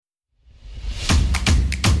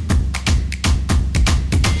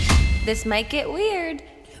This might get weird.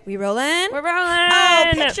 We rolling? We're rolling.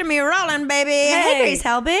 Oh, picture me rolling, baby. Hey, Grace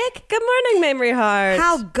Helbig. Good morning, Memory Heart.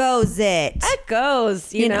 How goes it? It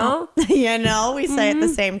goes, you know? You know, we say it at the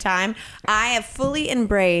same time. I have fully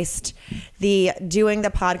embraced the doing the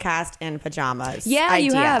podcast in pajamas. Yeah, idea.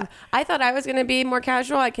 you have. I thought I was going to be more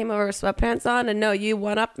casual. I came over with sweatpants on, and no, you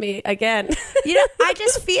one-upped me again. You know, I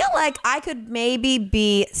just feel like I could maybe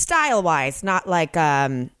be style-wise, not like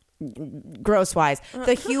gross-wise,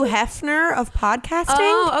 the Hugh Hefner of podcasting.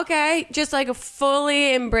 Oh, okay. Just like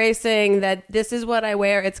fully embracing that this is what I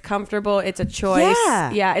wear. It's comfortable. It's a choice.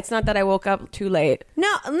 Yeah. It's not that I woke up too late.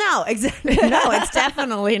 No, exactly. No, it's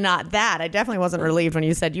definitely not that. I definitely wasn't relieved when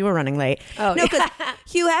you said you were running late. Oh, no, because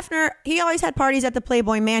Hugh Hefner, he always had parties at the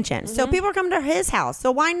Playboy Mansion. So people are coming to his house.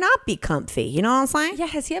 So why not be comfy? You know what I'm saying? Yeah,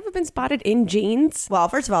 has he ever been spotted in jeans? Well,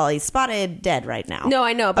 first of all, he's spotted dead right now. No,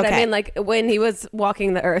 I know, but Okay. I mean like when he was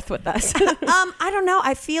walking the earth with us. I don't know.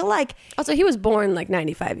 I feel like Also, he was born like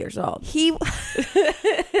 95 years old. he was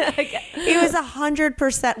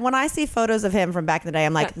 100%. When I see photos of him from back in the day,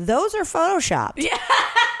 I'm like, those are photoshopped. Yeah.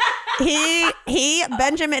 He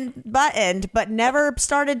Benjamin buttoned, but never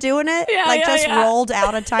started doing it. Rolled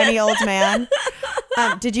out a tiny old man.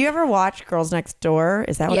 Did you ever watch Girls Next Door?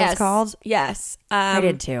 Is that what it's called? Yes. I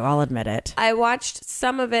did too. I'll admit it. I watched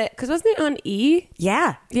some of it because wasn't it on E?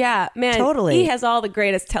 Yeah. Yeah, man. Totally. E has all the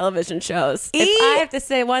greatest television shows. E- If I have to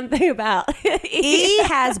say one thing about E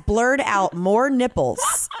has blurred out more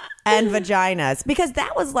nipples and vaginas because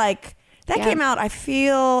that was like, that came out, I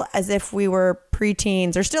feel as if we were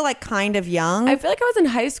preteens or still like kind of young. I feel like I was in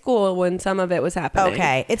high school when some of it was happening.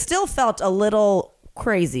 Okay. It still felt a little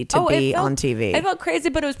crazy to be on TV. It felt crazy,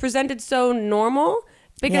 but it was presented so normal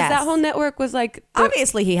because Yes. that whole network was like...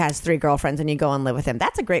 Obviously, he has 3 girlfriends and you go and live with him.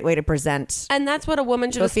 That's a great way to present And that's what a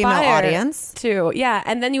woman should to a female aspire audience. to. Yeah.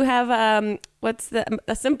 And then you have,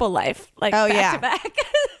 A Simple Life. Like back to back.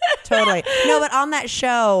 Totally. No, but on that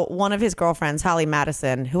show, one of his girlfriends, Holly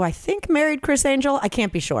Madison, who I think married Chris Angel, I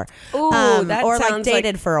can't be sure. Ooh, that or like sounds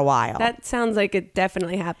dated like- for a while. That sounds like it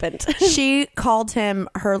definitely happened. She called him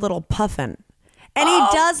her little puffin. And he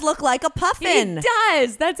does look like a puffin. He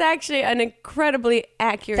does. That's actually an incredibly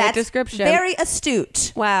accurate description. Very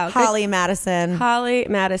astute. Wow. Good- Holly Madison. Holly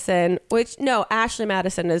Madison, Ashley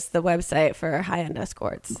Madison is the website for high-end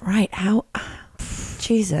escorts. Right. How...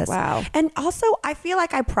 Jesus. Wow. And also, I feel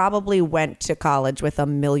like I probably went to college with a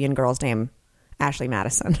million girls named Ashley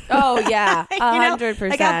Madison. Oh, yeah. 100%.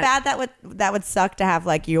 Like how bad that would suck to have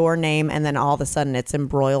like your name and then all of a sudden it's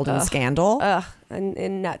embroiled in scandal. Ugh,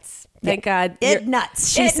 and nuts. Thank God. It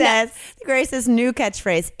nuts, she says. Grace's new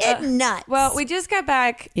catchphrase. It nuts. Well, we just got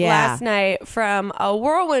back last night from a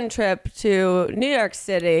whirlwind trip to New York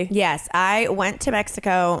City. Yes, I went to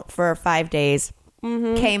Mexico for 5 days.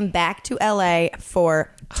 Came back to LA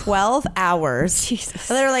for 12 hours.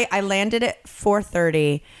 Jesus. Literally, I landed at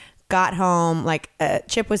 4:30. Got home,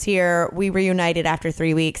 Chip was here. We reunited after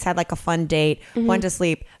 3 weeks, had like a fun date, went to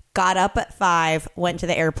sleep, got up at 5, went to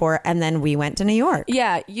the airport, and then we went to New York.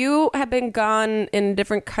 Yeah, you have been gone in a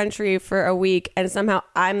different country for a week, and somehow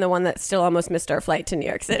I'm the one that still almost missed our flight to New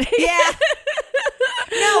York City. Yeah.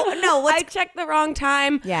 No. I checked the wrong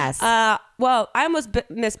time. Yes. Well, I almost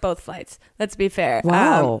missed both flights. Let's be fair.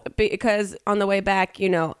 Wow. Because on the way back,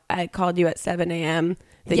 I called you at 7 a.m.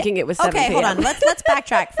 thinking it was 7 Okay, p.m. hold on. Let's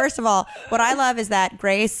backtrack. First of all, what I love is that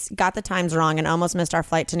Grace got the times wrong and almost missed our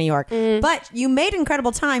flight to New York. But you made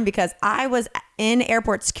incredible time because I was in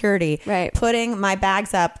airport security, right, putting my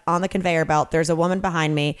bags up on the conveyor belt. There's a woman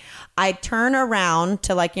behind me. I turn around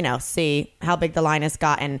to see how big the line has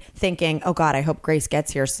gotten, thinking, oh God, I hope Grace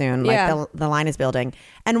gets here soon. Yeah. The line is building.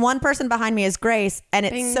 And one person behind me is Grace. And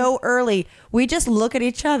it's Bing. so early. We just look at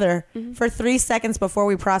each other for 3 seconds before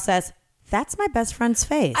we process, that's my best friend's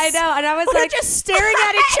face. I know. And I was We're just staring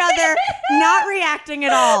at each other, not reacting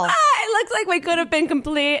at all. It looks like we could have been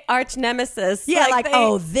complete arch nemesis. Yeah,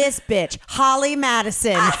 this bitch, Holly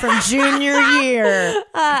Madison from junior year.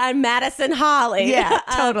 And Madison Holly. Yeah,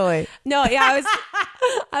 totally. I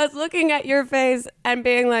was looking at your face and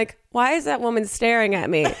being like, why is that woman staring at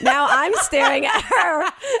me? Now I'm staring at her.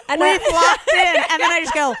 And We've locked in. And then I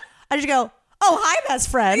just go, oh, hi, best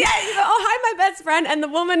friend. Yeah, you go, oh, hi, my best friend. And the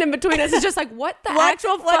woman in between us is just like, what the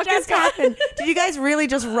actual fuck just has happened? Did you guys really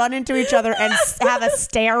just run into each other and have a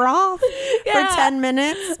stare off for 10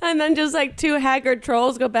 minutes? And then just like 2 haggard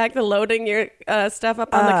trolls go back to loading your stuff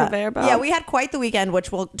up on the conveyor belt. Yeah, we had quite the weekend,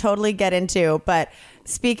 which we'll totally get into. But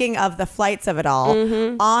speaking of the flights of it all,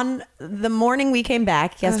 on the morning we came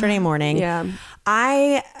back, yesterday morning,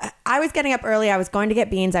 I was getting up early. I was going to get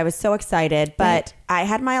beans. I was so excited, but I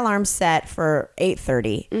had my alarm set for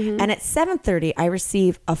 8:30. And at 7:30, I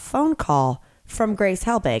receive a phone call from Grace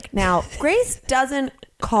Helbig. Now, Grace doesn't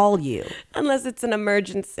call you. Unless it's an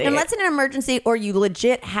emergency. Unless it's an emergency or you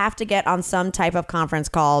legit have to get on some type of conference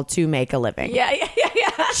call to make a living. Yeah.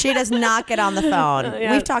 She does not get on the phone.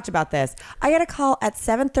 Yeah. We've talked about this. I got a call at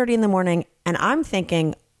 7:30 in the morning and I'm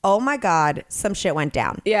thinking, oh my God, some shit went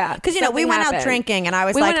down. Yeah. Because, we something went out happened. drinking and I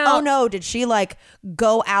was We like, went out- oh no, did she like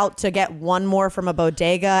go out to get one more from a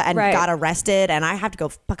bodega and Right. got arrested and I have to go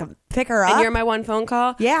fucking pick her up? And you're my one phone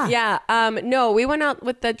call? Yeah. Yeah. No, we went out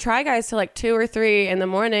with the Try Guys till like 2 or 3 in the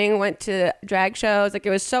morning, went to drag shows. Like, it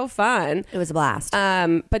was so fun. It was a blast.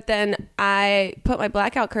 But then I put my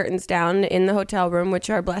blackout curtains down in the hotel room, which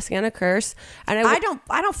are a blessing and a curse. And I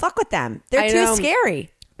don't fuck with them. They're I too know. scary.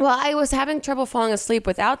 Well, I was having trouble falling asleep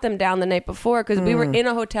without them down the night before because we were in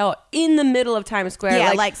a hotel in the middle of Times Square.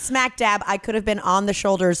 Yeah, like smack dab, I could have been on the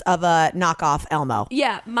shoulders of a knockoff Elmo.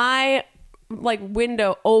 Yeah, my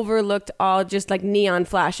window overlooked all just like neon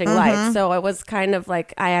flashing lights. So I was kind of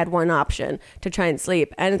like, I had one option to try and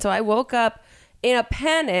sleep. And so I woke up in a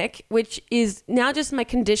panic, which is now just my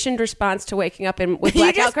conditioned response to waking up with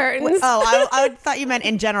blackout curtains. Oh, I thought you meant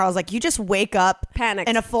in general. I was like, you just wake up Panicked.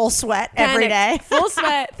 in a full sweat every day. Panicked. Full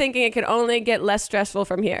sweat, thinking it could only get less stressful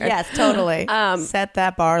from here. Yes, totally. Set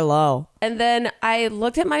that bar low. And then I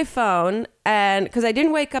looked at my phone, and because I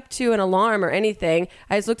didn't wake up to an alarm or anything,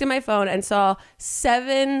 I just looked at my phone and saw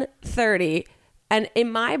 7:30. And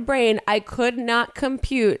in my brain, I could not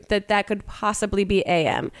compute that could possibly be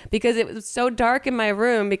AM because it was so dark in my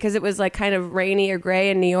room because it was like kind of rainy or gray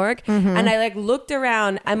in New York. And I like looked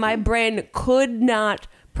around and my brain could not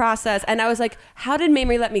process. And I was like, how did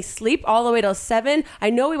Mamrie let me sleep all the way till 7? I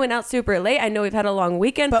know we went out super late. I know we've had a long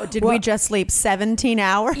weekend. But did we just sleep 17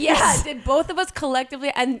 hours? Yeah, did both of us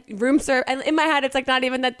collectively and room serve? And in my head, it's like not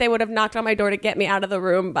even that they would have knocked on my door to get me out of the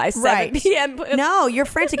room by 7 p.m. No, you're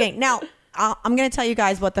frantic. Now, I'm going to tell you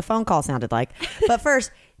guys what the phone call sounded like. But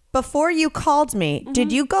first, before you called me, did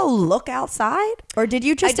you go look outside? Or did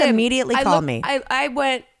you just immediately call me? I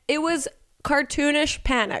went, it was cartoonish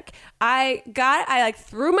panic. I like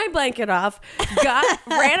threw my blanket off,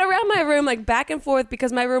 ran around my room like back and forth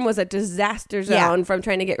because my room was a disaster zone from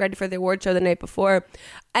trying to get ready for the award show the night before.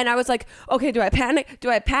 And I was like, okay, do I panic? Do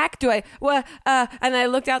I pack? Do I what? And I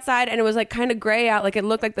looked outside and it was like kind of gray out. Like it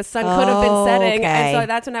looked like the sun could have been setting. Okay. And so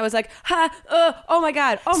that's when I was like, oh my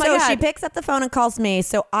God. Oh my God. So she picks up the phone and calls me.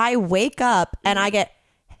 So I wake up and I get,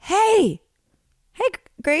 hey,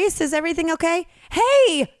 Grace, is everything okay?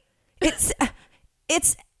 Hey, it's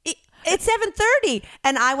 7:30.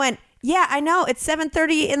 And I went, yeah, I know. It's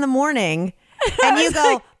 7:30 in the morning. And you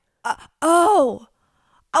go, I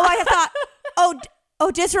thought,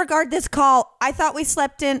 disregard this call. I thought we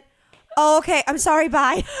slept in. Oh, okay. I'm sorry.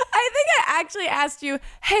 Bye. I think I actually asked you,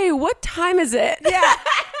 hey, what time is it? Yeah.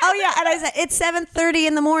 Oh, yeah. And I said, it's 7:30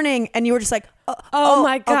 in the morning. And you were just like, oh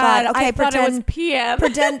my God. Okay, I thought it was PM.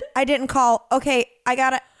 Pretend I didn't call. Okay. I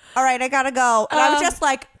gotta go. And I was just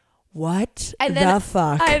like, what the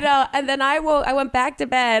fuck? I know. And then I went back to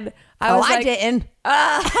bed. I didn't.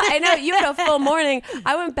 I know, you had a full morning.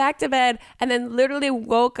 I went back to bed and then literally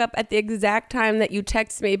woke up at the exact time that you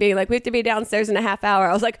texted me being like, we have to be downstairs in a half hour.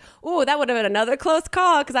 I was like, ooh, that would have been another close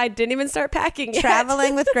call because I didn't even start packing yet.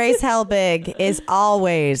 Traveling with Grace Helbig is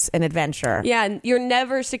always an adventure. Yeah, and you're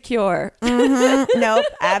never secure. Nope,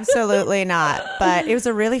 absolutely not. But it was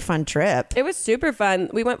a really fun trip. It was super fun.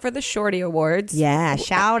 We went for the Shorty Awards. Yeah,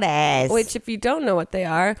 shoutouts. Which, if you don't know what they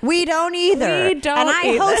are, we don't either. We don't and I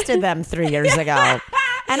either. hosted them 3 years ago.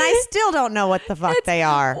 And I still don't know what the fuck they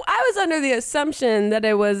are. I was under the assumption that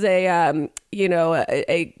it was a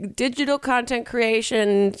digital content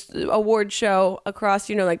creation award show across,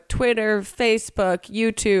 like Twitter, Facebook,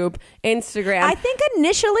 YouTube, Instagram. I think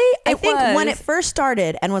initially, when it first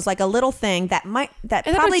started and was like a little thing that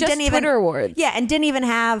probably didn't even Twitter awards. Yeah, and didn't even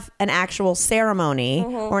have an actual ceremony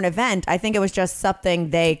or an event. I think it was just something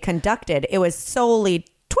they conducted. It was solely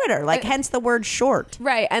Twitter, hence the word short.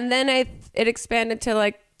 Right. And then it expanded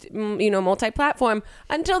to multi-platform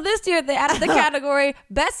until this year they added the category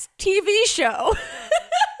Best TV Show.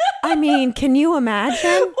 I mean, can you imagine?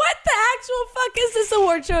 What the actual fuck is this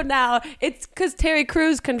award show now? It's because Terry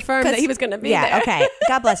Crews confirmed that he was going to be there. Yeah, okay.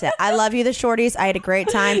 God bless it. I love you, the shorties. I had a great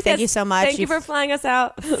time. Thank you so much. Thank you for flying us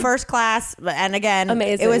out. First class. And again,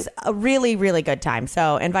 amazing. It was a really, really good time.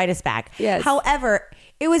 So invite us back. Yes. However,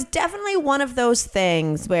 it was definitely one of those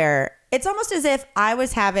things where it's almost as if I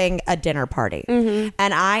was having a dinner party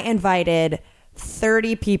and I invited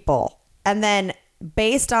 30 people. And then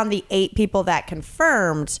based on the 8 people that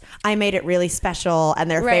confirmed, I made it really special and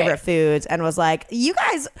their Right. favorite foods, and was like, you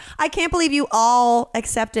guys, I can't believe you all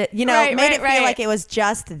accepted, you know, Right, made right, it feel right. like it was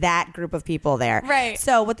just that group of people there. Right.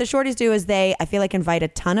 So what the shorties do is I feel like invite a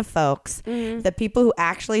ton of folks. Mm-hmm. The people who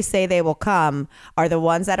actually say they will come are the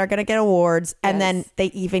ones that are going to get awards. And Yes. then they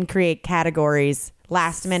even create categories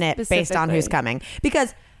last minute based on who's Specifically. coming.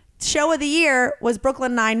 Because show of the year was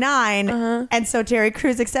Brooklyn Nine-Nine, and so Terry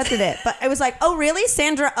Crews accepted it. But it was like, oh, really?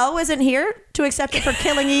 Sandra Oh isn't here to accept it for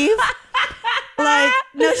Killing Eve? Like,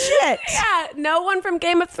 no shit. Yeah, no one from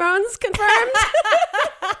Game of Thrones confirmed.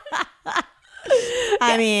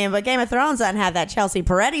 I mean, but Game of Thrones doesn't have that Chelsea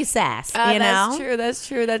Peretti sass, you know? That's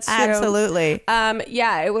true. Absolutely.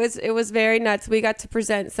 Yeah, it was very nuts. We got to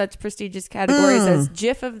present such prestigious categories as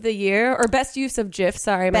GIF of the year or best use of GIF.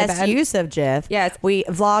 Sorry, my Best bad. use of GIF. Yes. We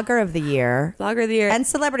Vlogger of the Year. Vlogger of the year. And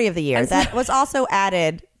Celebrity of the Year. That was also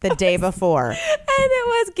added the day before. And it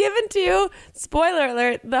was given to, spoiler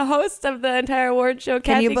alert, the host of the entire award show,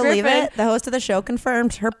 Can Kathy you believe Griffin. it? The host of the show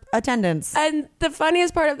confirmed her attendance. And the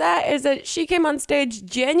funniest part of that is that she came on stage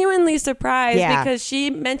genuinely surprised Yeah. because she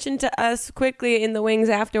mentioned to us quickly in the wings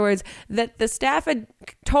afterwards that the staff had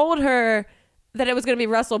told her that it was going to be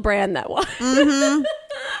Russell Brand that won.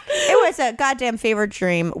 It was a goddamn fever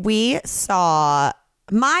dream. We saw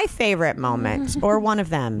my favorite moment, or one of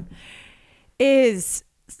them, is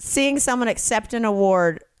seeing someone accept an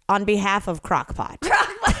award on behalf of Crock-Pot.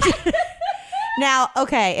 Now,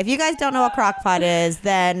 okay, if you guys don't know what Crock-Pot is,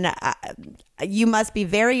 then you must be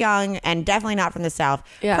very young and definitely not from the South.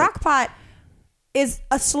 Yeah. Crock-Pot is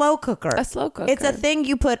a slow cooker. A slow cooker. It's a thing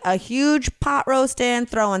you put a huge pot roast in,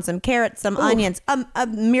 throw in some carrots, some onions, a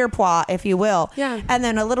mirepoix, if you will. Yeah. And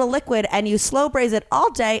then a little liquid, and you slow braise it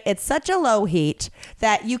all day. It's such a low heat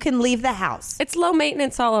that you can leave the house. It's low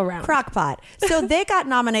maintenance all around. Crock-Pot. So they got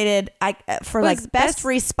nominated for Was like best best-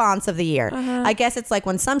 response of the year. I guess it's like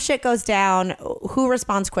when some shit goes down, who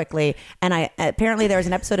responds quickly? And apparently there was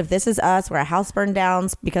an episode of This Is Us where a house burned down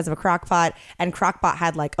because of a Crock-Pot, and Crock-Pot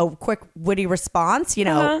had like a quick witty response, you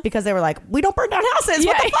know, because they were like, we don't burn down houses.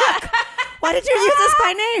 What the fuck? Why did you use this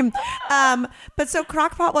by name? But so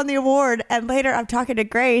Crock-Pot won the award, and later I'm talking to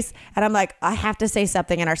Grace, and I'm like, I have to say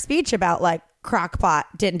something in our speech about like Crock-Pot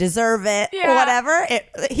didn't deserve it or Yeah. whatever.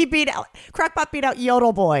 Crock-Pot beat out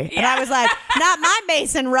Yodel Boy, and I was like, not my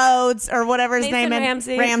Mason Rhodes or whatever his Mason name is.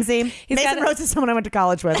 Ramsey. Ramsey. He's Mason got a- Rhodes is someone I went to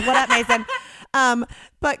college with. What up, Mason?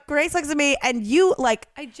 But Grace looks at me, and you like.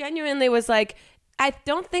 I genuinely was like, I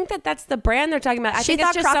don't think that that's the brand they're talking about. I She think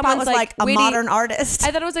thought it's just Crock-Pot someone's was like a witty, modern artist.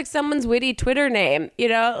 I thought it was like someone's witty Twitter name, you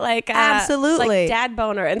know, like Absolutely. like Dad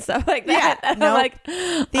Boner and stuff like that. Yeah, And no. I'm like,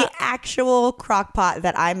 The actual Crock-Pot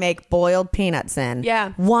that I make boiled peanuts in.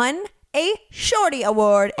 Yeah. Won a Shorty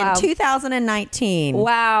Award Wow. in 2019.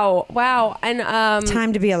 wow, and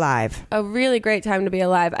Time to be alive. a really great time to be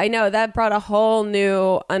alive. I know that brought a whole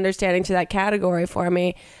new understanding to that category for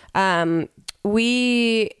me.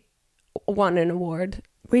 We won an award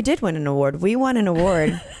We did win an award. We won an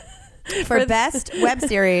award for best web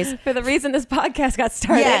series. for the reason this podcast got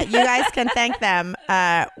started. Yeah, you guys can thank them.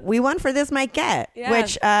 We won for This Might Get, Yeah.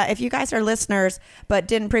 which if you guys are listeners but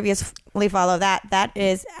didn't previously follow that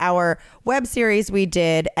is our web series we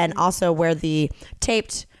did, and also where the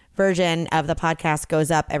taped version of the podcast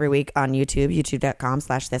goes up every week on YouTube,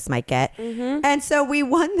 youtube.com/This Might Get. And so we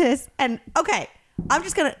won this, and okay, I'm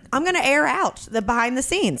gonna air out the behind the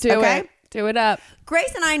scenes. Do it up.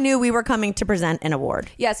 Grace and I knew we were coming to present an award.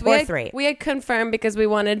 Yes, or three. we had confirmed because we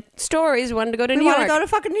wanted stories. We wanted to go to We New want York. to go to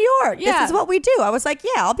fucking New York. Yeah. This is what we do. I was like,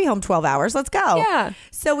 yeah, I'll be home 12 hours. Let's go. Yeah.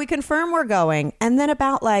 So we confirm we're going. And then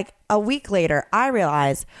about like a week later, I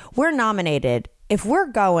realize we're nominated. If we're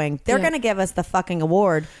going, they're Yeah. going to give us the fucking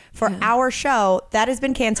award for our show that has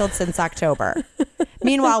been canceled since October.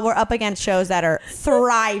 Meanwhile, we're up against shows that are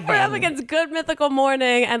thriving. We're up against Good Mythical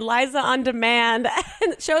Morning and Liza on Demand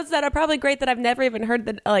and shows that are probably great that I've never even heard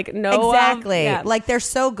that like know Exactly. of. Yeah. Like they're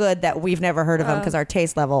so good that we've never heard of them because our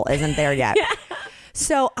taste level isn't there yet.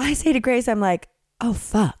 So I say to Grace, I'm like, oh,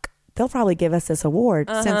 fuck. They'll probably give us this award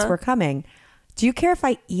since we're coming. Do you care if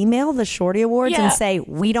I email the Shorty Awards Yeah. and say,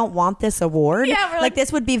 we don't want this award? Yeah, we're like-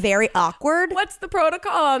 this would be very awkward. What's the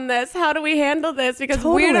protocol on this? How do we handle this? Because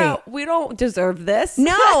Totally. we don't deserve this.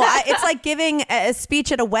 No, it's like giving a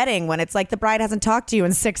speech at a wedding when it's like the bride hasn't talked to you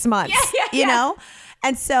in 6 months, you know?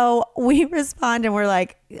 And so we respond and we're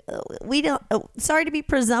like, we don't, sorry to be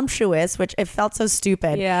presumptuous, which it felt so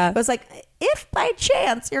stupid. Yeah. It was like, if by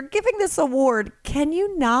chance you're giving this award, can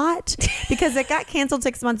you not? Because it got canceled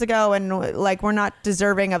 6 months ago, and like we're not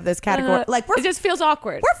deserving of this category. Like it just feels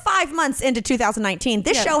awkward. We're 5 months into 2019.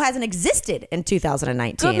 This show hasn't existed in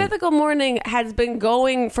 2019. Good Mythical Morning has been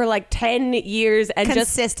going for like 10 years and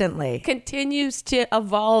consistently just continues to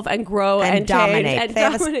evolve and grow and dominate. Change and they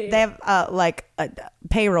dominate. have like a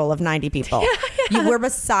payroll of 90 people. You were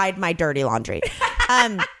beside my dirty laundry.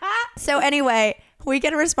 So anyway, we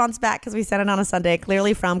get a response back because we sent it on a Sunday,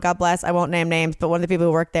 clearly from, God bless, I won't name names, but one of the people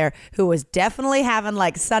who worked there who was definitely having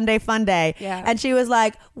like Sunday fun day. Yeah. And she was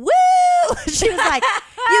like, woo! She was like,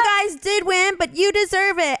 you guys did win, but you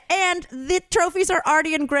deserve it. And the trophies are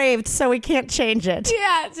already engraved, so we can't change it.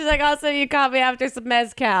 Yeah, she's like, also you caught me after some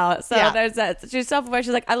mezcal. So Yeah. there's that. She's self-aware.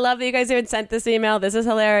 She's like, I love that you guys even sent this email. This is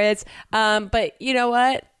hilarious. But you know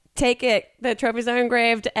what? Take it. The trophies are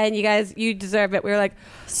engraved, and you guys, you deserve it. We were like,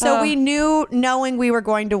 So we knew, knowing we were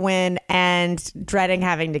going to win and dreading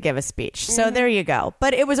having to give a speech. So there you go.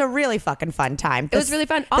 But it was a really fucking fun time. It was really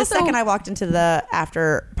fun. The Also- second I walked into the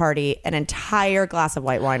after party, an entire glass of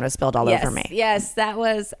white wine was spilled all over me. Yes, that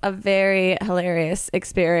was a very hilarious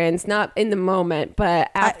experience. Not in the moment,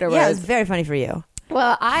 but afterwards. Yeah, it was very funny for you.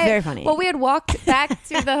 Well, Very funny. Well, we had walked back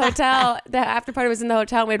to the hotel. The after party was in the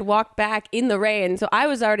hotel. And we had walked back in the rain, so I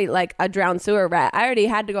was already like a drowned sewer rat. I already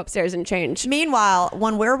had to go upstairs and change. Meanwhile,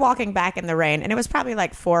 when we're walking back in the rain, and it was probably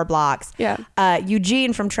like 4 blocks, Yeah.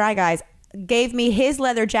 Eugene from Try Guys gave me his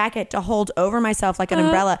leather jacket to hold over myself like an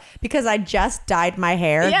umbrella because I just dyed my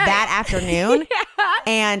hair that afternoon.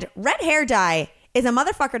 And red hair dye is a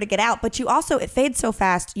motherfucker to get out, but you also, it fades so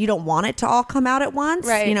fast, you don't want it to all come out at once.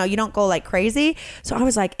 Right. You know, you don't go like crazy. So I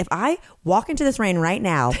was like, if I walk into this rain right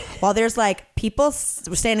now while there's like people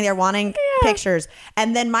standing there wanting pictures,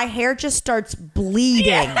 and then my hair just starts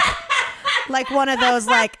bleeding. Like one of those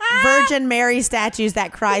like Virgin Mary statues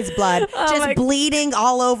that cries blood, just bleeding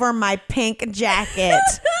all over my pink jacket.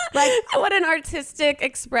 Like, What an artistic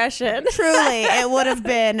expression. truly, it would have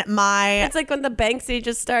been my It's like when the Banksy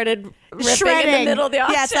just started ripping shredding in the middle of the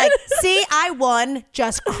auction. Yeah, it's like, see, I won,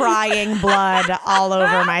 just crying blood all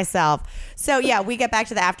over myself. So yeah, we get back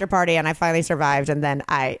to the after party and I finally survived. And then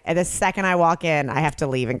the second I walk in, I have to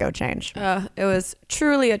leave and go change. It was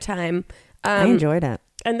truly a time. I enjoyed it.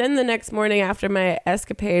 And then the next morning after my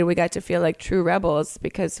escapade, we got to feel like true rebels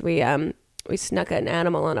because we snuck an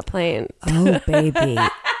animal on a plane. Oh, baby.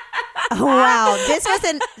 Oh, wow.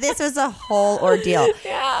 This was a whole ordeal.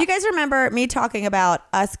 Yeah. You guys remember me talking about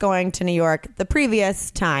us going to New York the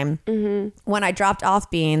previous time when I dropped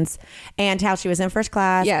off Beans and how she was in first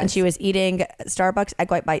class and she was eating Starbucks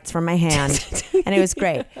egg white bites from my hand and it was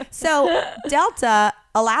great. So Delta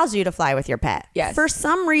allows you to fly with your pet. Yes. For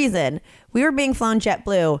some reason, we were being flown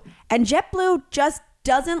JetBlue and JetBlue just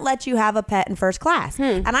doesn't let you have a pet in first class.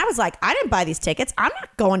 And I was like, I didn't buy these tickets. I'm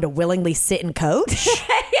not going to willingly sit and coach.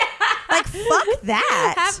 Like, fuck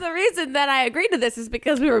that. Half the reason that I agreed to this is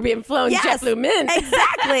because we were being flown Yes, JetBlue Mint.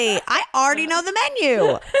 Exactly. I already know the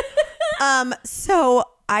menu. So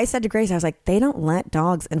I said to Grace, I was like, they don't let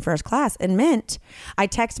dogs in first class in Mint. I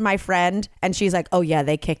text my friend and she's like, oh yeah,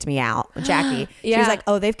 they kicked me out. Jackie. She was like,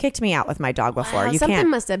 oh, they've kicked me out with my dog before. Wow, You something can't.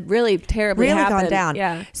 must have really terribly Really happened. gone down.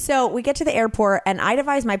 Yeah. So we get to the airport and I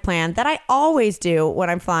devise my plan that I always do when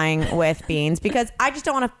I'm flying with Beans because I just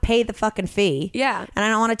don't want to pay the fucking fee. Yeah. And I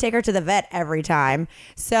don't want to take her to the vet every time.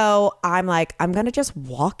 So I'm like, I'm going to just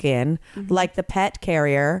walk in like the pet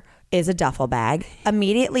carrier is a duffel bag,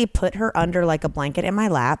 immediately put her under like a blanket in my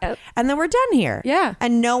lap, and then we're done here. Yeah.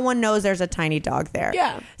 And no one knows there's a tiny dog there.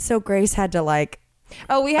 Yeah. So Grace had to like,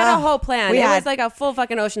 Oh, we had a whole plan. we It had- was like a full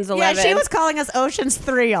fucking Ocean's 11. yeah, she was calling us Ocean's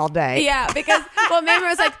 3 all day. Yeah, because, well, Mamie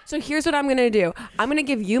was like, so here's what I'm going to do. I'm going to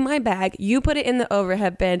give you my bag. You put it in the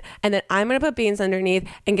overhead bin, and then I'm going to put Beans underneath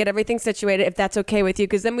and get everything situated, if that's okay with you.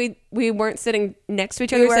 Because then we weren't sitting next to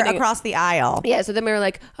each other. We were sitting across the aisle. Yeah, so then we were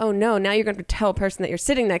like, oh no, now you're going to tell a person that you're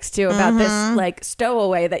sitting next to about this like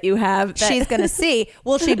stowaway that you have. That- She's going to see,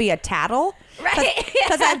 will she be a tattle? Right.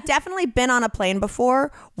 Because I've definitely been on a plane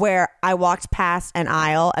before where I walked past an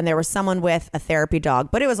aisle and there was someone with a therapy dog,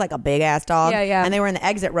 but it was like a big ass dog. Yeah, yeah. And they were in the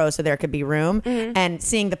exit row so there could be room. And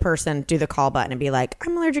seeing the person do the call button and be like,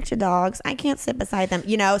 I'm allergic to dogs. I can't sit beside them.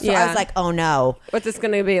 You know? So I Yeah. was like, oh no. What's this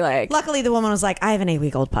going to be like? Luckily, the woman was like, I have an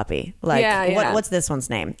 8-week-old puppy. Like, Yeah, yeah. what's this one's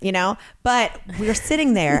name? You know? But we were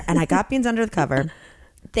sitting there and I got Beans under the cover.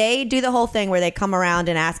 They do the whole thing where they come around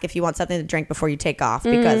and ask if you want something to drink before you take off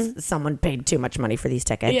because someone paid too much money for these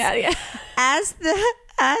tickets. Yeah, yeah. As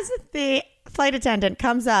the flight attendant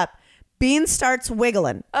comes up, Beans starts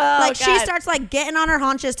wiggling. Oh, like she God. starts like getting on her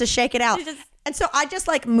haunches to shake it out. She just- And so I just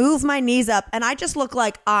like move my knees up and I just look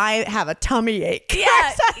like I have a tummy ache.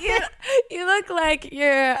 Yeah, you look like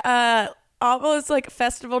you're almost like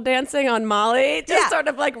festival dancing on Molly, just sort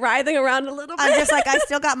of like writhing around a little bit. I'm just like, I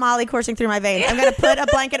still got Molly coursing through my veins. I'm going to put a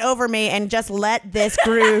blanket over me and just let this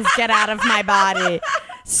groove get out of my body.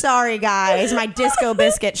 Sorry, guys. My Disco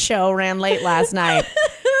Biscuit show ran late last night.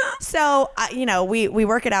 So, we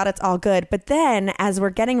work it out. It's all good. But then as we're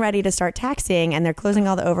getting ready to start taxiing and they're closing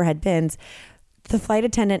all the overhead bins, the flight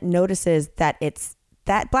attendant notices that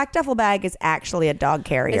that black duffel bag is actually a dog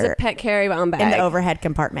carrier. It's a pet carry-on bag. In the overhead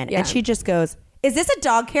compartment. Yeah. And she just goes, is this a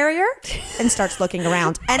dog carrier? And starts looking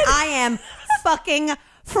around. And I am fucking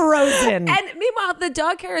frozen. And meanwhile, the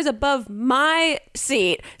dog carrier is above my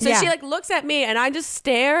seat. So she like looks at me and I just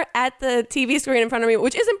stare at the TV screen in front of me,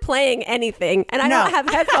 which isn't playing anything. And I don't have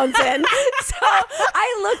headphones in. So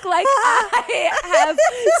I look like I have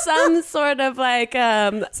some sort of like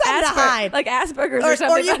Asperger's or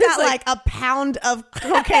something. Or you've got like a pound of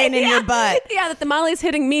cocaine in your butt. Yeah, that the Molly's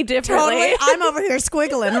hitting me differently. Totally. I'm over here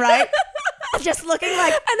squiggling, right? Just looking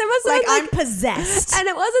like, and it was like I'm possessed. And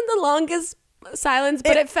it wasn't the longest silence,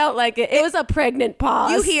 but it felt like it. It was a pregnant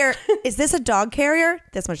pause. You hear, is this a dog carrier?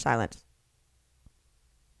 This much silence.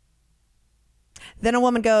 Then a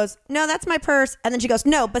woman goes, no, that's my purse. And then she goes,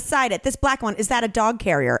 no, beside it, this black one, is that a dog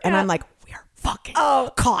carrier? And I'm like, we're fucking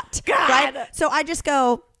caught. God. Right? So I just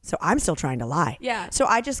go, so I'm still trying to lie. Yeah. So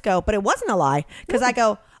I just go, but it wasn't a lie because I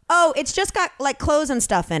go, oh, it's just got like clothes and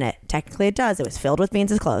stuff in it. Technically it does. It was filled with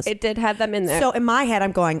Beans' clothes. It did have them in there. So in my head,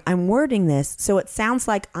 I'm going, I'm wording this so it sounds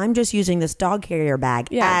like I'm just using this dog carrier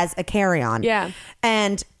bag as a carry-on. Yeah.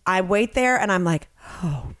 And I wait there and I'm like,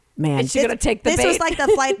 oh man. Is she gonna take the bait? This was like the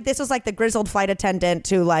flight. This was like the grizzled flight attendant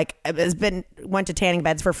who like went to tanning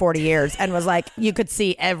beds for 40 years and was like, you could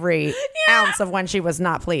see every ounce of when she was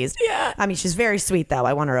not pleased. Yeah. I mean, she's very sweet though.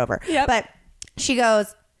 I won her over. Yep. But she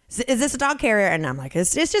goes, is this a dog carrier? And I'm like,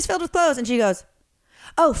 it's just filled with clothes. And she goes,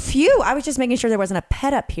 oh, phew. I was just making sure there wasn't a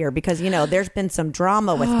pet up here because, there's been some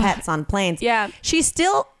drama with pets on planes. Yeah. She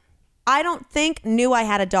still, I don't think, knew I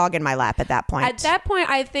had a dog in my lap at that point. At that point,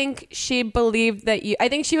 I think she believed that I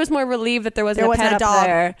think she was more relieved that there wasn't a pet a up dog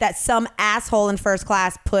there. that some asshole in first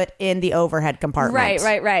class put in the overhead compartment.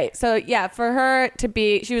 Right. So yeah, for her to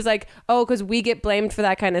be, she was like, oh, because we get blamed for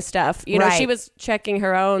that kind of stuff. She was checking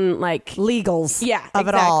her own like legals of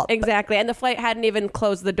it all. Exactly. And the flight hadn't even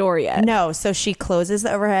closed the door yet. No. So she closes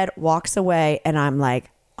the overhead, walks away, and I'm like,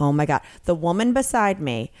 oh my God. The woman beside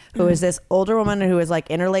me, who is this older woman who is like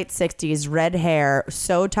in her late 60s, red hair,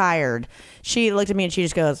 so tired. She looked at me and she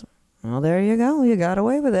just goes, well, there you go. You got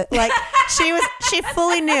away with it. Like she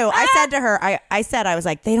fully knew. I said to her, I was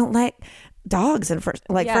like, they don't let dogs in first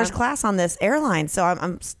class on this airline. So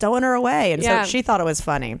I'm stowing her away. And so she thought it was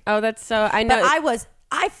funny. Oh, that's so, I know. But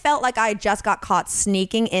I felt like I just got caught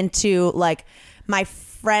sneaking into like my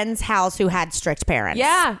friend's house who had strict parents.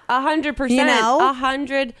 Yeah,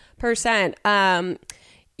 100%. 100%.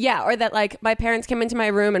 Yeah, or that like my parents came into my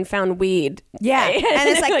room and found weed. Yeah, and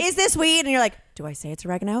it's like, is this weed? And you're like, do I say it's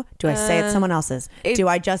oregano? Do I say it's someone else's? Do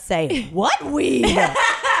I just say, what weed?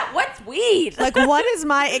 What's weed? Like, what is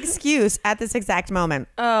my excuse at this exact moment?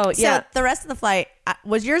 Oh, yeah. So the rest of the flight,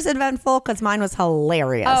 was yours eventful? Because mine was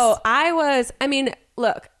hilarious. Oh,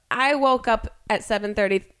 look, I woke up at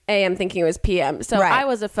 7:30 a.m. thinking it was p.m. So I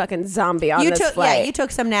was a fucking zombie on this flight. Yeah, you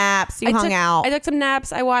took some naps. You hung out. I took some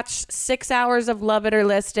naps. I watched 6 hours of Love It or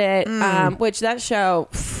List It, which that show,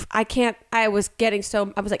 I was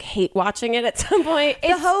like hate watching it at some point.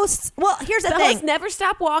 The hosts, well, here's the thing. The hosts never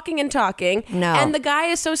stop walking and talking. No. And the guy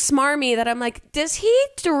is so smarmy that I'm like, does he,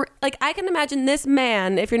 I can imagine this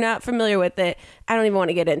man, if you're not familiar with it, I don't even want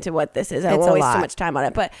to get into what this is. I won't waste too much time on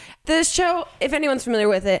it. But this show, if anyone's familiar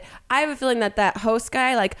with it, I have a feeling that host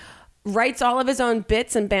guy, like, writes all of his own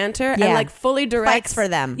bits and banter and like fully directs fights for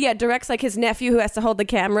them. Yeah, directs like his nephew who has to hold the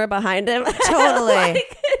camera behind him. Totally.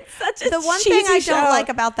 Like, it's such a the one thing I show. don't like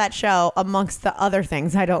about that show, amongst the other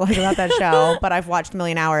things I don't like about that show, but I've watched a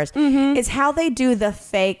million hours, is how they do the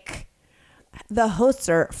fake. The hosts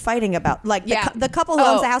are fighting about the couple who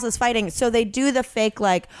owns the house is fighting, so they do the fake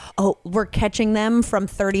like, oh, we're catching them from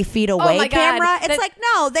 30 feet away camera. It's like,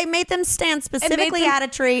 no, they made them stand specifically at a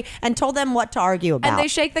tree and told them what to argue about, and they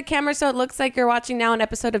shake the camera so it looks like you're watching now an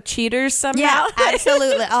episode of Cheaters somehow. Yeah,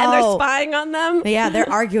 absolutely. And they're spying on them. Yeah, they're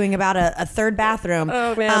arguing about a third bathroom.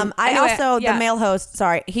 Oh man. The male host,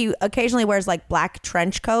 he occasionally wears like black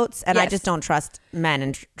trench coats, and I just don't trust men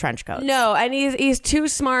in trench coats. No, and he's too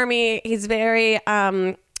smarmy. He's very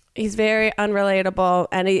He's very unrelatable,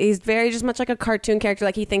 and he's very just much like a cartoon character.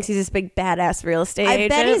 Like he thinks he's this big badass real estate I agent.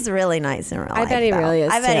 bet he's really nice in real life. I bet he though. really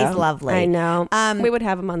is. I bet too. he's lovely. I know. We would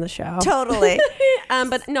have him on the show. Totally.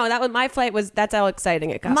 But no, that was my flight. That's how exciting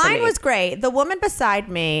it got. for Mine me. was great. The woman beside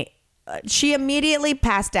me, she immediately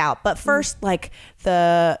passed out. But first, like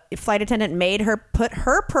the flight attendant made her put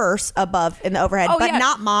her purse above in the overhead, Oh, but yeah.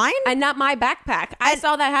 not mine. and not my backpack. I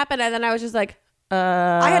saw that happen, and then I was just like,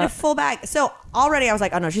 I had a full bag. So already I was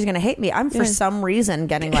like, oh no, she's going to hate me. I'm for some reason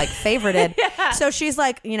getting like favorited. So she's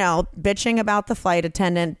like, bitching about the flight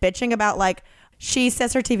attendant, bitching about like, she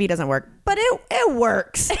says her TV doesn't work, but it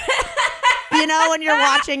works. When you're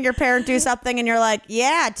watching your parent do something and you're like,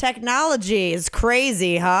 yeah, technology is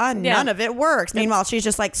crazy, huh? None of it works. Meanwhile, she's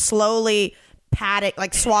just like slowly patting,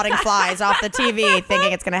 like swatting flies off the TV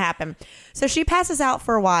thinking it's going to happen. So she passes out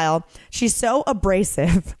for a while. She's so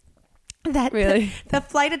abrasive that Really? the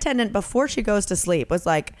flight attendant before she goes to sleep was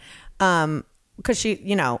like, because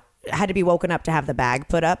she, had to be woken up to have the bag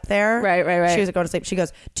put up there. Right. She was going to sleep. She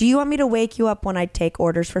goes, do you want me to wake you up when I take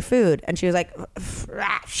orders for food? And she was like,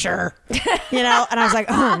 sure. And I was like,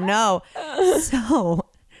 oh no. So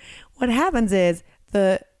what happens is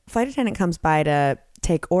the flight attendant comes by to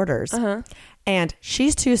take orders and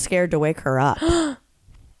she's too scared to wake her up. oh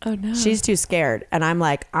no. She's too scared. And I'm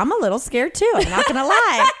like, I'm a little scared too. I'm not going to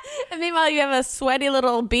lie. And meanwhile, you have a sweaty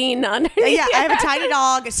little bean underneath. Yeah, I have a tiny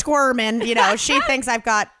dog squirming. She thinks I've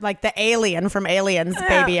got like the alien from Aliens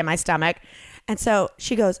baby in my stomach. And so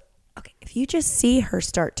she goes, okay, if you just see her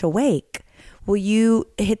start to wake, will you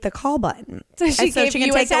hit the call button? So she gave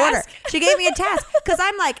you a task? She gave me a task because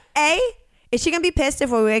I'm like, A, is she going to be pissed if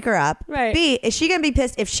we wake her up? Right. B, is she going to be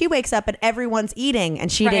pissed if she wakes up and everyone's eating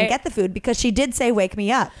and she Right. didn't get the food because she did say wake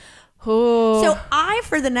me up? Ooh. So I,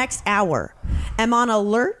 for the next hour, am on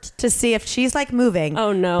alert to see if she's like moving.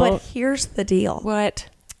 Oh, no. But here's the deal. What?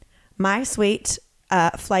 My sweet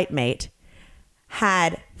flight mate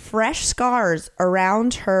had fresh scars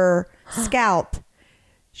around her scalp.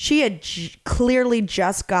 She had clearly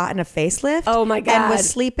just gotten a facelift. Oh, my And God. was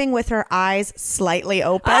sleeping with her eyes slightly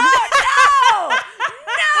open. Oh, no!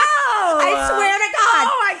 No! I swear to God.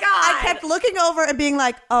 Oh, my God. I kept looking over and being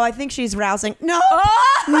like, oh, I think she's rousing. No.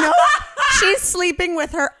 No. She's sleeping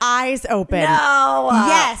with her eyes open. No.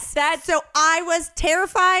 Yes. That's So I was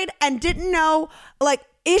terrified and didn't know, like,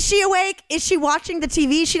 is she awake? Is she watching the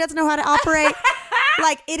TV? She doesn't know how to operate.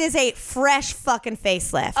 Like, it is a fresh fucking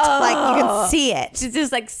facelift. Like, you can see it. She's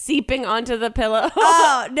just like seeping onto the pillow.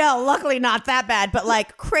 Oh, no, luckily not that bad, but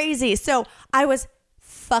like crazy. So I was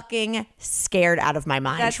fucking scared out of my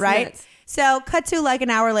mind, That's right? nuts. So cut to like an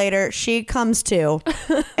hour later, she comes to,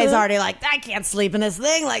 is already like, I can't sleep in this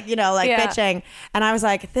thing, like, Yeah. bitching. And I was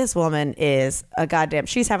like, this woman is a goddamn,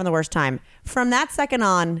 she's having the worst time. From that second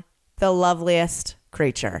on, the loveliest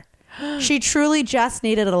creature. She truly just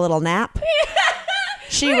needed a little nap.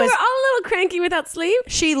 She We was were all a little cranky without sleep.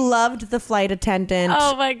 she loved the flight attendant.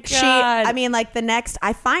 Oh, my God.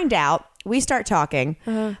 I find out, we start talking,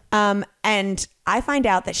 and I find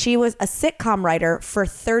out that she was a sitcom writer for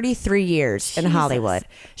 33 years in Hollywood.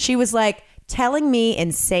 She was like telling me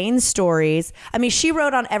insane stories. I mean, she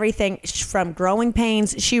wrote on everything from Growing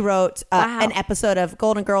Pains. She wrote an episode of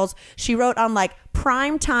Golden Girls. She wrote on like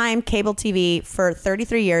primetime cable TV for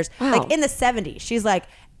 33 years, Wow. like in the 70s. She's like,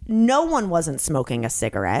 no one wasn't smoking a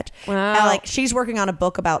cigarette. Wow. And like she's working on a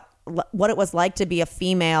book about what it was like to be a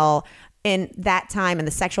female in that time and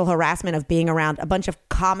the sexual harassment of being around a bunch of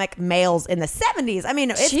comic males in the 70s. I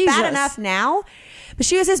mean, it's Jesus. bad enough now, but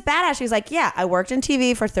she was this badass. She was like, yeah, I worked in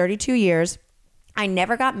TV for 32 years. I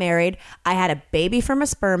never got married. I had a baby from a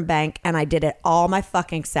sperm bank and I did it all my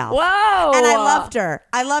fucking self. Whoa. And I loved her.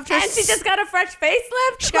 And And she just got a fresh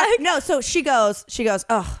facelift? no, so she goes,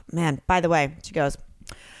 oh man, by the way, she goes,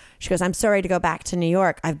 I'm sorry to go back to New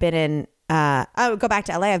York. I've been in, I would go back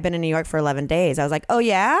to LA. I've been in New York for 11 days. I was like, oh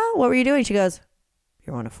yeah? What were you doing? She goes,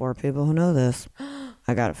 you're one of 4 people who know this.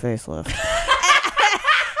 I got a facelift.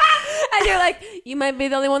 And you're like, you might be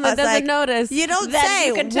the only one I that was doesn't like, notice. You don't Then say,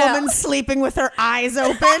 you can tell. woman sleeping with her eyes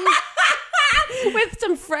open. With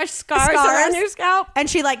some fresh scars around your scalp. And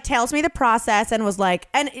she like tells me the process and was like,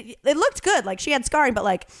 and it looked good. Like she had scarring, but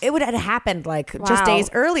like it would have happened like just Wow. days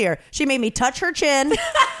earlier. She made me touch her chin.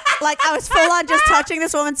 Like I was full on just touching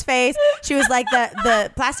this woman's face. She was like,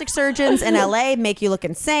 the plastic surgeons in LA make you look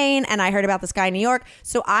insane. And I heard about this guy in New York.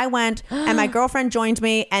 So I went and my girlfriend joined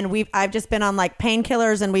me and I've just been on like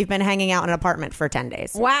painkillers and we've been hanging out in an apartment for 10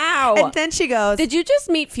 days. Wow. And then she goes, Did you just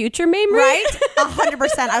meet Future Mamrie? right?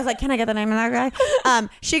 100%. I was like, can I get the name of that guy?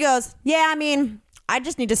 She goes, yeah, I mean, I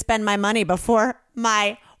just need to spend my money before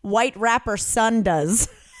my white rapper son does.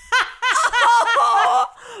 Oh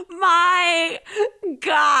my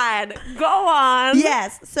God. Go on.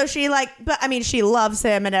 Yes. So she but I mean, she loves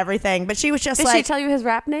him and everything, but she was just Did she tell you his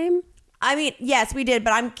rap name? I mean, yes, we did,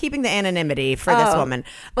 but I'm keeping the anonymity for this woman.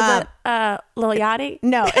 Was it Lil Yachty?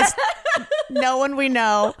 No, it's no one we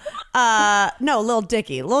know. No, Lil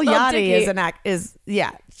Dicky. Lil Yachty Dicky.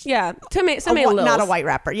 Yeah. Not a white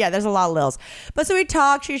rapper. Yeah, there's a lot of Lils. But so we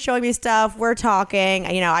talk. She's showing me stuff. We're talking.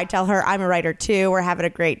 You know, I tell her I'm a writer too. We're having a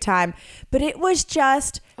great time. But it was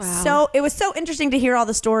just it was so interesting to hear all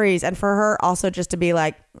the stories, and for her also just to be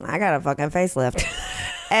like, I got a fucking facelift.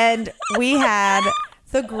 And we had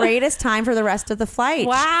the greatest time for the rest of the flight.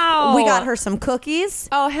 Wow. We got her some cookies.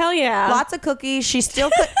 Oh, hell yeah. Lots of cookies. She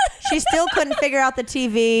still couldn't figure out the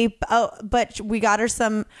TV. But we got her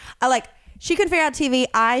some she couldn't figure out TV.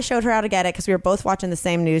 I showed her how to get it because we were both watching the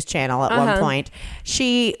same news channel at one point.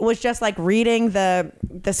 She was just reading the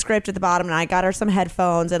script at the bottom, and I got her some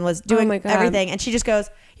headphones and was doing everything. And she just goes,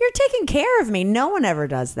 "You're taking care of me. No one ever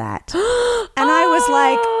does that." And I was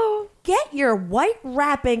like, get your white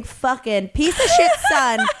rapping fucking piece of shit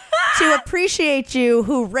son to appreciate you,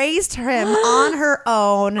 who raised him on her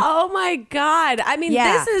own. Oh my God. I mean,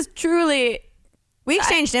 this is truly... We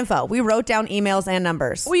exchanged info. We wrote down emails and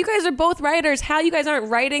numbers. Well, you guys are both writers. How you guys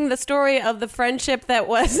aren't writing the story of the friendship that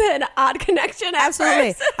was an odd connection at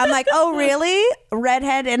Absolutely. first. I'm like, oh, really?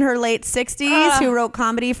 Redhead in her late 60s who wrote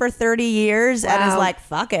comedy for 30 years and is like,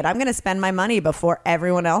 fuck it. I'm going to spend my money before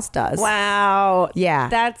everyone else does. Wow. Yeah.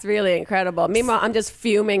 That's really incredible. Meanwhile, I'm just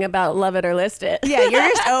fuming about Love It or List It. Yeah, you're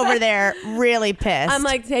just over there really pissed. I'm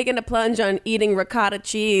taking a plunge on eating ricotta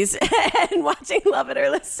cheese and watching Love It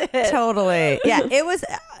or List It. Totally. Yeah.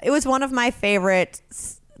 It was one of my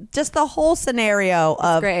favorites. Just the whole scenario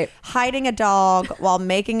of hiding a dog while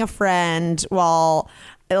making a friend, while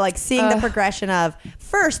seeing the progression of,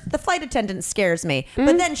 first the flight attendant scares me,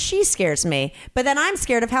 but then she scares me, but then I'm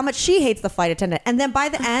scared of how much she hates the flight attendant, and then by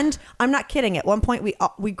the end, I'm not kidding, at one point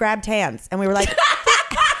we grabbed hands and we were like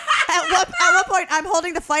at one point I'm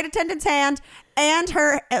holding the flight attendant's hand and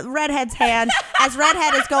her redhead's hand as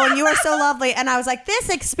Redhead is going, "You are so lovely," and I was like, this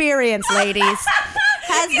experience, ladies,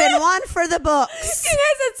 has been one for the books. You guys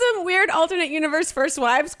had some weird alternate universe First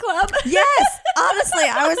Wives Club. Yes, honestly,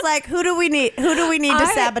 I was like, who do we need to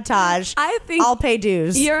sabotage? I think I'll pay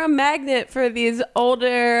dues. You're a magnet for these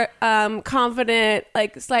older, confident,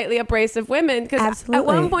 slightly abrasive women. Because at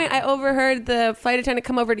one point I overheard the flight attendant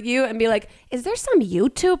come over to you and be like, "Is there some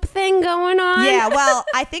YouTube thing going on?" Yeah, well,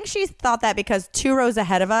 I think she thought that because 2 rows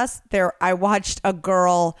ahead of us, I watched a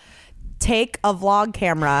girl take a vlog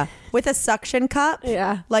camera with a suction cup,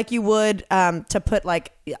 like you would to put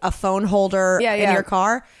a phone holder in your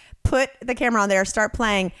car, put the camera on there, start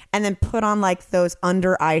playing, and then put on those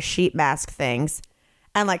under eye sheet mask things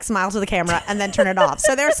and smile to the camera and then turn it off.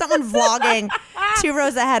 So there's someone vlogging 2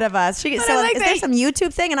 rows ahead of us. Is there some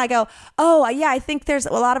YouTube thing? And I go, oh yeah, I think there's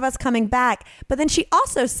a lot of us coming back. But then she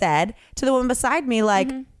also said to the woman beside me,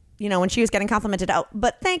 when she was getting complimented, "Oh,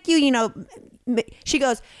 but thank you, she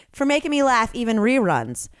goes, for making me laugh, even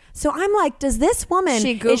reruns." So I'm like, does this woman,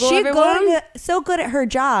 is she so good at her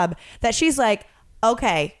job that she's like,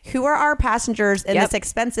 okay, who are our passengers in this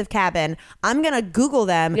expensive cabin? I'm going to Google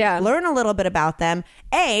them, learn a little bit about them,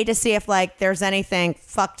 to see if there's anything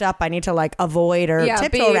fucked up I need to avoid or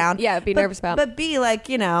tiptoe around. Yeah, be nervous about. But B,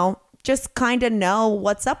 just kind of know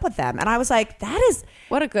what's up with them. And I was like, that is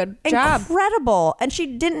what a good job. Incredible. And she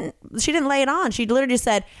didn't lay it on. She literally just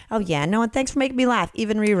said, "Oh yeah, no, and thanks for making me laugh,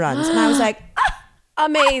 even reruns." And I was like,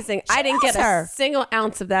 amazing. I didn't get a single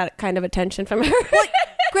ounce of that kind of attention from her. Well,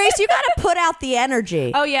 Grace, you got to put out the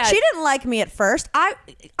energy. Oh yeah. She didn't like me at first.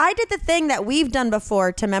 I did the thing that we've done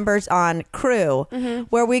before to members on crew,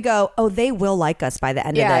 where we go, "Oh, they will like us by the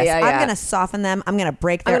end of this. I'm going to soften them. I'm going to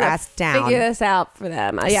break their ass down. Figure this out for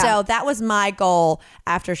them." So that was my goal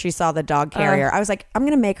after she saw the dog carrier. I was like, I'm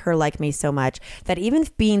going to make her like me so much that even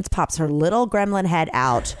if Beans pops her little gremlin head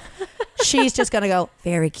out, she's just going to go,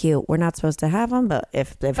 "Very cute. We're not supposed to have them, but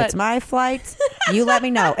if it's my flight, you let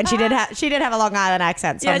me know." And she did have a Long Island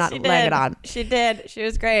accent, so I'm not laying it on. She did. She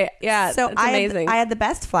was great. Yeah, so amazing. I had the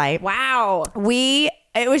best flight. Wow.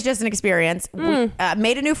 It was just an experience. We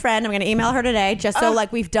made a new friend. I'm going to email her today just so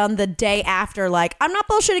we've done the day after. I'm not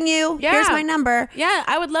bullshitting you. Yeah. Here's my number. Yeah,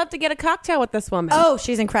 I would love to get a cocktail with this woman. Oh,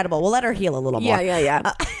 she's incredible. We'll let her heal a little more.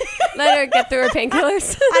 Yeah. Let her get through her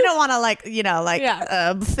painkillers. I don't want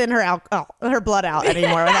to thin her blood out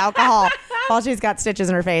anymore with alcohol. while she's got stitches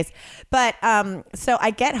in her face. But so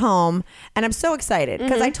I get home and I'm so excited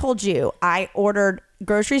because I told you I ordered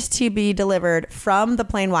groceries to be delivered from the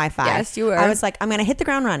plane Wi-Fi. Yes, you were. I was like, I'm going to hit the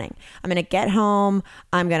ground running. I'm going to get home.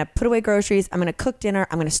 I'm going to put away groceries. I'm going to cook dinner.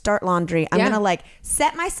 I'm going to start laundry. I'm going to like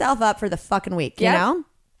set myself up for the fucking week, you know?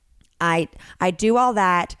 I do all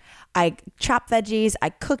that. I chop veggies. I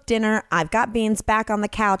cook dinner. I've got beans back on the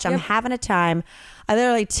couch. I'm having a time. I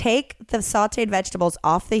literally take the sauteed vegetables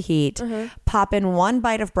off the heat, pop in one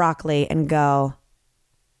bite of broccoli and go,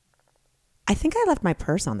 I think I left my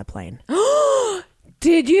purse on the plane.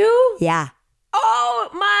 Did you? Yeah. Oh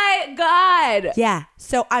my God. Yeah.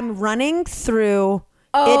 So I'm running through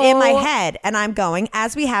it in my head and I'm going,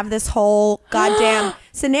 as we have this whole goddamn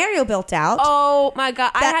scenario built out. Oh my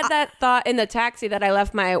God. I had that thought in the taxi that I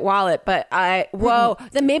left my wallet, but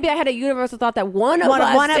then maybe I had a universal thought that one of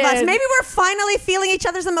us. Maybe we're finally feeling each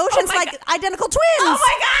other's emotions like identical twins. Oh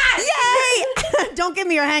my God. Yay. Don't give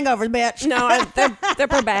me your hangovers, bitch. No, they're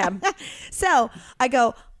pretty bad. So I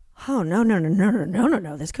go, oh,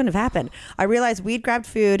 no. This couldn't have happened. I realized we'd grabbed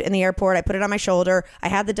food in the airport. I put it on my shoulder. I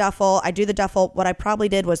had the duffel. I do the duffel. What I probably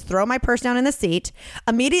did was throw my purse down in the seat,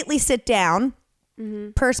 immediately sit down,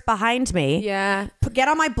 purse behind me. Yeah. Get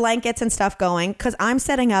all my blankets and stuff going because I'm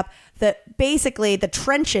setting up basically the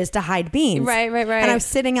trenches to hide beans. Right. And I was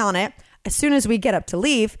sitting on it. As soon as we get up to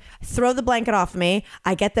leave, I throw the blanket off me.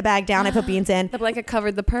 I get the bag down. I put beans in. The blanket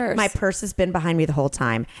covered the purse. My purse has been behind me the whole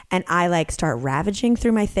time. And I like start ravaging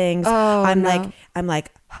through my things. Oh, I'm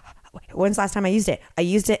like, when's the last time I used it? I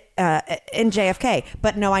used it in JFK.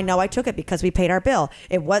 But no, I know I took it because we paid our bill.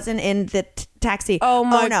 It wasn't in the taxi. Oh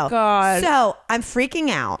my no. God. So I'm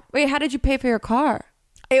freaking out. Wait, how did you pay for your car?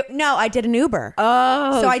 No, I did an Uber.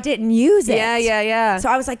 Oh. So I didn't use it. Yeah. So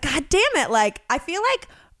I was like, God damn it. Like, I feel like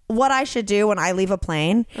what I should do when I leave a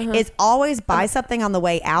plane is always buy something on the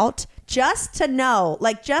way out just to know,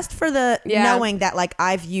 like just for the knowing that like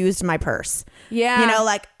I've used my purse. Yeah. You know,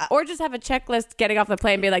 like. Or just have a checklist getting off the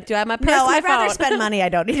plane and be like, do I have my purse? No, and my I'd rather phone? spend money I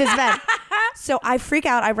don't need to spend. So I freak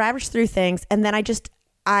out. I ravage through things. And then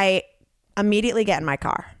I immediately get in my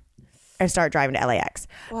car. I start driving to LAX.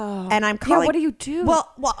 Whoa. And I'm calling. Yeah, what do you do?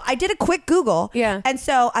 Well, I did a quick Google. Yeah. And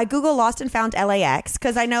so I Google lost and found LAX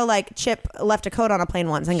because I know like Chip left a coat on a plane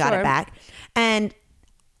once and got it back. And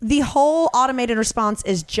the whole automated response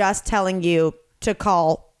is just telling you to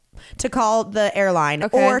call the airline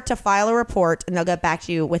or to file a report and they'll get back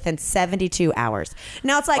to you within 72 hours.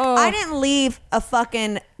 Now it's like, I didn't leave a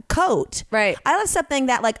fucking coat. Right. I left something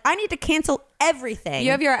that like I need to cancel everything.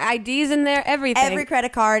 You have your IDs in there, everything. Every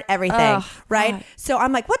credit card, everything. Right. God. So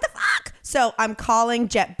I'm like, what the fuck? So I'm calling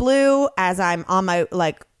JetBlue as I'm on my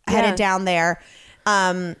like headed down there.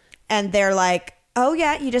 And they're like, oh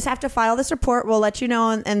yeah, you just have to file this report. We'll let you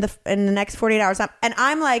know in the next 48 hours. And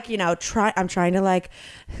I'm like, you know, I'm trying to like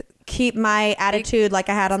keep my attitude like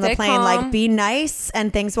I had on the plane, calm. Like be nice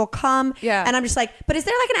and things will come. Yeah. And I'm just like, but is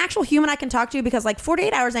there like an actual human I can talk to? Because like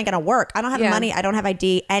 48 hours ain't gonna work. I don't have money. I don't have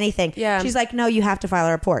ID, anything. Yeah. She's like, no, you have to file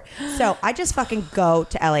a report. So I just fucking go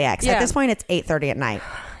to LAX. Yeah. At this point, it's 8:30 at night.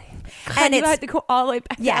 And you had to go all the way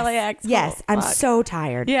back to LAX. Yes, I'm so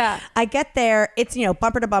tired. Yeah. I get there. It's, you know,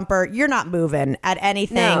 bumper to bumper. You're not moving at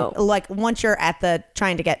anything. No. Like once you're at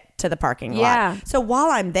trying to get to the parking lot. Yeah. So while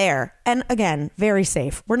I'm there, and again, very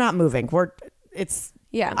safe. We're not moving.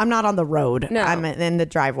 I'm not on the road. No. I'm in the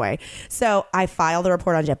driveway. So I file the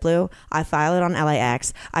report on JetBlue. I file it on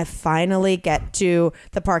LAX. I finally get to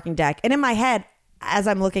the parking deck. And in my head, as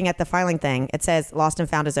I'm looking at the filing thing, it says Lost and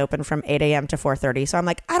Found is open from 8 a.m. to 4:30. So I'm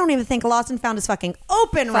like, I don't even think Lost and Found is fucking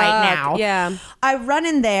open right now. Yeah. I run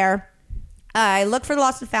in there. I look for the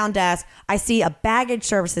Lost and Found desk. I see a baggage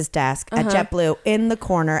services desk at JetBlue in the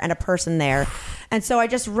corner and a person there. And so I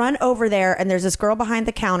just run over there and there's this girl behind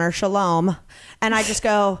the counter, Shalom. And I just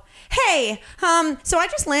go, hey, so I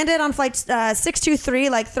just landed on flight 623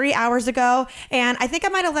 like 3 hours ago. And I think I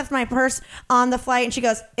might have left my purse on the flight. And she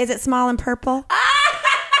goes, is it small and purple?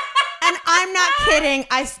 And I'm not kidding.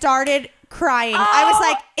 I started crying. I was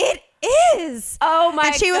like, it is. Oh my God.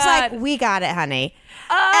 And she was like, we got it, honey.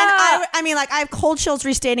 And I mean, like, I have cold chills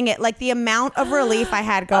restating it. Like, the amount of relief I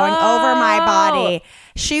had going over my body.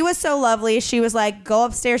 She was so lovely. She was like, go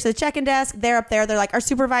upstairs to the check-in desk. They're up there. They're like, our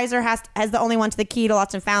supervisor has the only one to the key to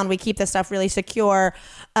Lost and Found. We keep this stuff really secure.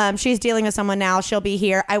 She's dealing with someone now. She'll be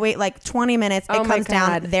here. I wait like 20 minutes. It my comes down.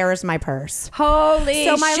 God. There's my purse. Holy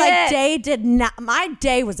So my shit. my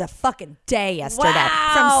day was a fucking day yesterday.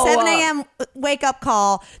 Wow. From 7 a.m. wake up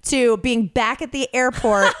call to being back at the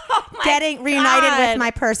airport, getting reunited with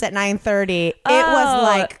my purse at 9:30. It was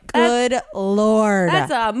like, good Lord.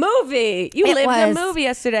 That's a movie. You It lived a was. movie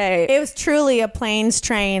yesterday. It was truly a planes,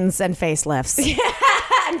 trains, and facelifts.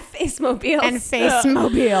 And face mobiles. And face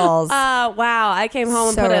mobiles. Wow. I came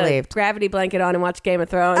home So and put relieved. a gravity blanket on and watched Game of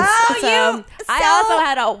Thrones. Oh, I also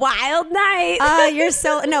had a wild night. You're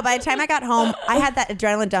so no. By the time I got home, I had that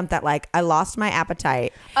adrenaline dump that like I lost my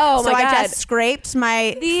appetite. Oh, so my I God. just scraped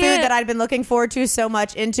my food that I'd been looking forward to so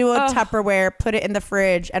much into a Tupperware, put it in the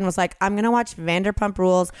fridge, and was like, I'm gonna watch Vanderpump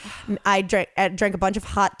Rules. I drank a bunch of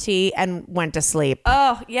hot tea and went to sleep.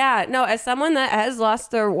 Oh, yeah. No, as someone that has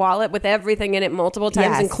lost their wallet with everything in it multiple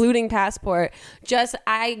times, Yes. including passport,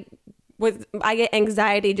 I get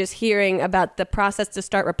anxiety just hearing about the process to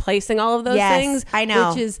start replacing all of those Yes, things. I know.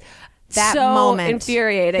 Which is That so moment.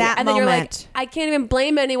 infuriating. That and then you're like, moment. I can't even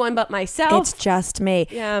blame anyone but myself. It's just me.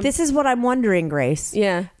 Yeah. This is what I'm wondering, Grace.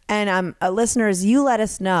 Yeah. And listeners, you let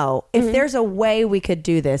us know if there's a way we could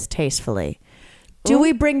do this tastefully. Do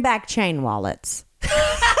we bring back chain wallets?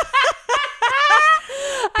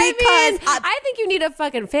 I think you need a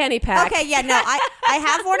fucking fanny pack. Okay, yeah, no, I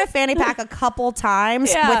have worn a fanny pack a couple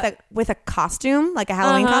times Yeah. with a costume, like a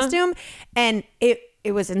Halloween costume, and it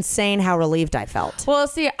was insane how relieved I felt. Well,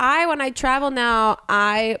 see, when I travel now,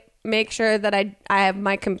 I make sure that I have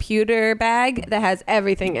my computer bag that has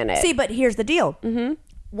everything in it. See, but here's the deal. Mm-hmm.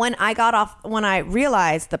 When I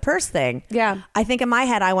realized the purse thing, Yeah. I think in my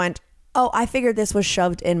head I went, oh, I figured this was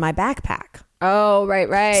shoved in my backpack. Oh,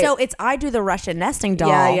 right. So I do the Russian nesting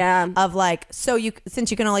doll Yeah. of like,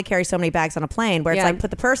 since you can only carry so many bags on a plane, where it's Yeah. like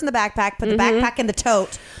put the purse in the backpack, put the backpack in the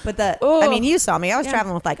tote, I mean, you saw me. I was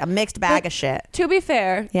traveling with like a mixed bag of shit. To be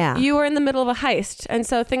fair, Yeah. you were in the middle of a heist, and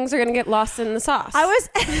so things are going to get lost in the sauce. I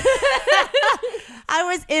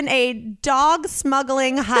was in a dog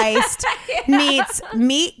smuggling heist meets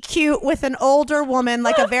meet cute with an older woman,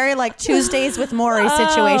 like a very like Tuesdays with Maury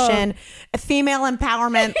situation, a female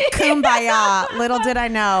empowerment, kumbaya. Little did I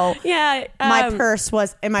know, Yeah. my purse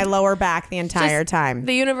was in my lower back the entire just time.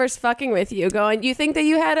 The universe fucking with you, going, you think that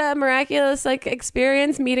you had a miraculous like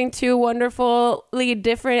experience meeting two wonderfully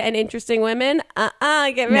different and interesting women? Get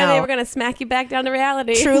ready. No. We're going to smack you back down to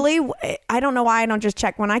reality. Truly, I don't know why I don't just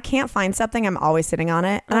check. When I can't find something, I'm always sitting on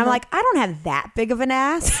it. And I'm like, I don't have that big of an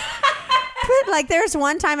ass. But like there's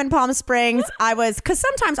one time in Palm Springs because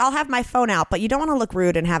sometimes I'll have my phone out, but you don't want to look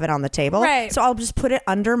rude and have it on the table. Right. So I'll just put it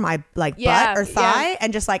under my like Yeah, butt or thigh yeah.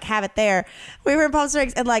 and just like have it there. We were in Palm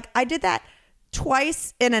Springs and like I did that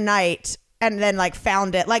twice in a night and then like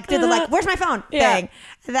found it, like did the like, where's my phone Yeah. thing.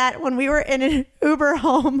 That when we were in an Uber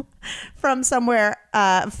home from somewhere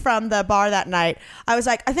from the bar that night, I was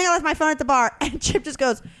like, I think I left my phone at the bar, and Chip just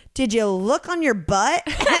goes, did you look on your butt?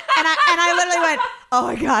 and I literally went, oh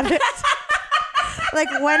I got it. Like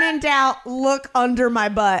when in doubt, look under my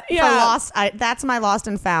butt. Yeah. For lost. That's my lost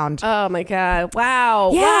and found. Oh my God.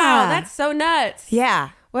 Wow. Yeah. Wow. That's so nuts. Yeah.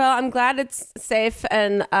 Well, I'm glad it's safe.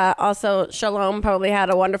 And also, Shalom probably had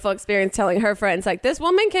a wonderful experience telling her friends, like, this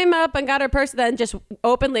woman came up and got her purse, then just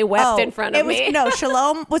openly wept in front of me. No,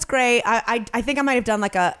 Shalom was great. I think I might have done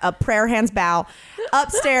like a prayer hands bow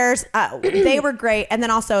upstairs. They were great. And then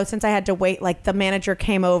also, since I had to wait, like the manager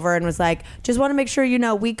came over and was like, just want to make sure you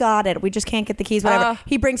know we got it. We just can't get the keys, whatever.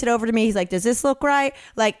 He brings it over to me. He's like, does this look right?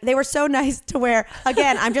 Like they were so nice to where,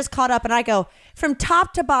 again, I'm just caught up and I go, from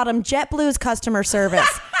top to bottom, JetBlue's customer service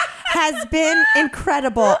has been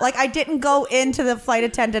incredible. Like I didn't go into the flight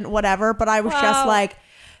attendant, whatever, but I was just like,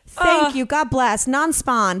 thank you, God bless,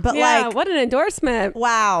 non-spawn, but Yeah, like, what an endorsement.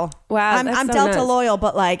 wow, Wow, I'm that's so Delta nuts. loyal,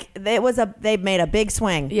 but like they made a big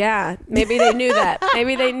swing. Yeah, maybe they knew that.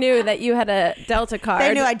 Maybe they knew that you had a Delta card.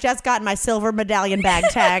 They knew I just got my silver medallion bag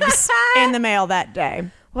tags in the mail that day.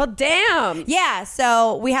 Well, damn. Yeah,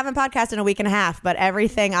 so we haven't podcasted in a week and a half, but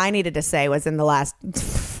everything I needed to say was in the last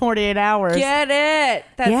 48 hours. Get it.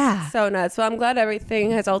 That's Yeah. so nuts. Well, I'm glad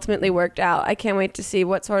everything has ultimately worked out. I can't wait to see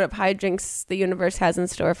what sort of hijinks the universe has in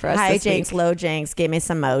store for us High this jinx, week. low jinx, give me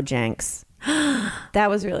some mo jinx. That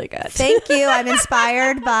was really good. Thank you. I'm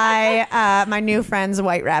inspired by my new friend's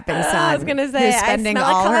white wrapping son. I was going to say, who's spending I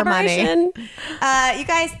smell all a her money. collaboration. You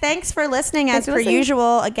guys, thanks for listening. As Thanks for per listening.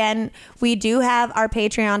 usual, again, we do have our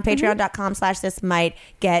Patreon, patreon.com/this might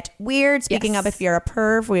get weird. Speaking Yes. of, if you're a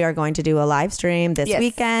perv, we are going to do a live stream this Yes.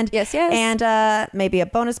 weekend. Yes. And maybe a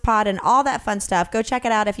bonus pod and all that fun stuff. Go check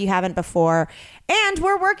it out if you haven't before. And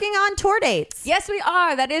we're working on tour dates. Yes, we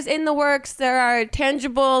are. That is in the works. There are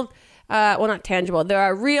tangible well, not tangible. There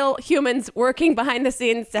are real humans working behind the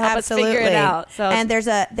scenes to help us figure it out. So, and there's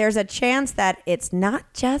a chance that it's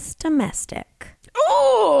not just domestic.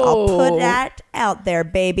 oh, I'll put that out there,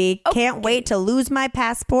 baby. Can't wait to lose my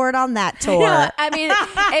passport on that tour. Yeah, I mean,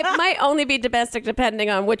 it might only be domestic depending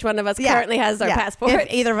on which one of us currently has our passport.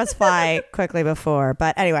 If either of us fly quickly before.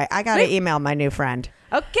 But anyway, I got to email my new friend.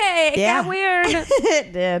 Okay, it got weird.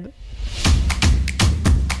 It did.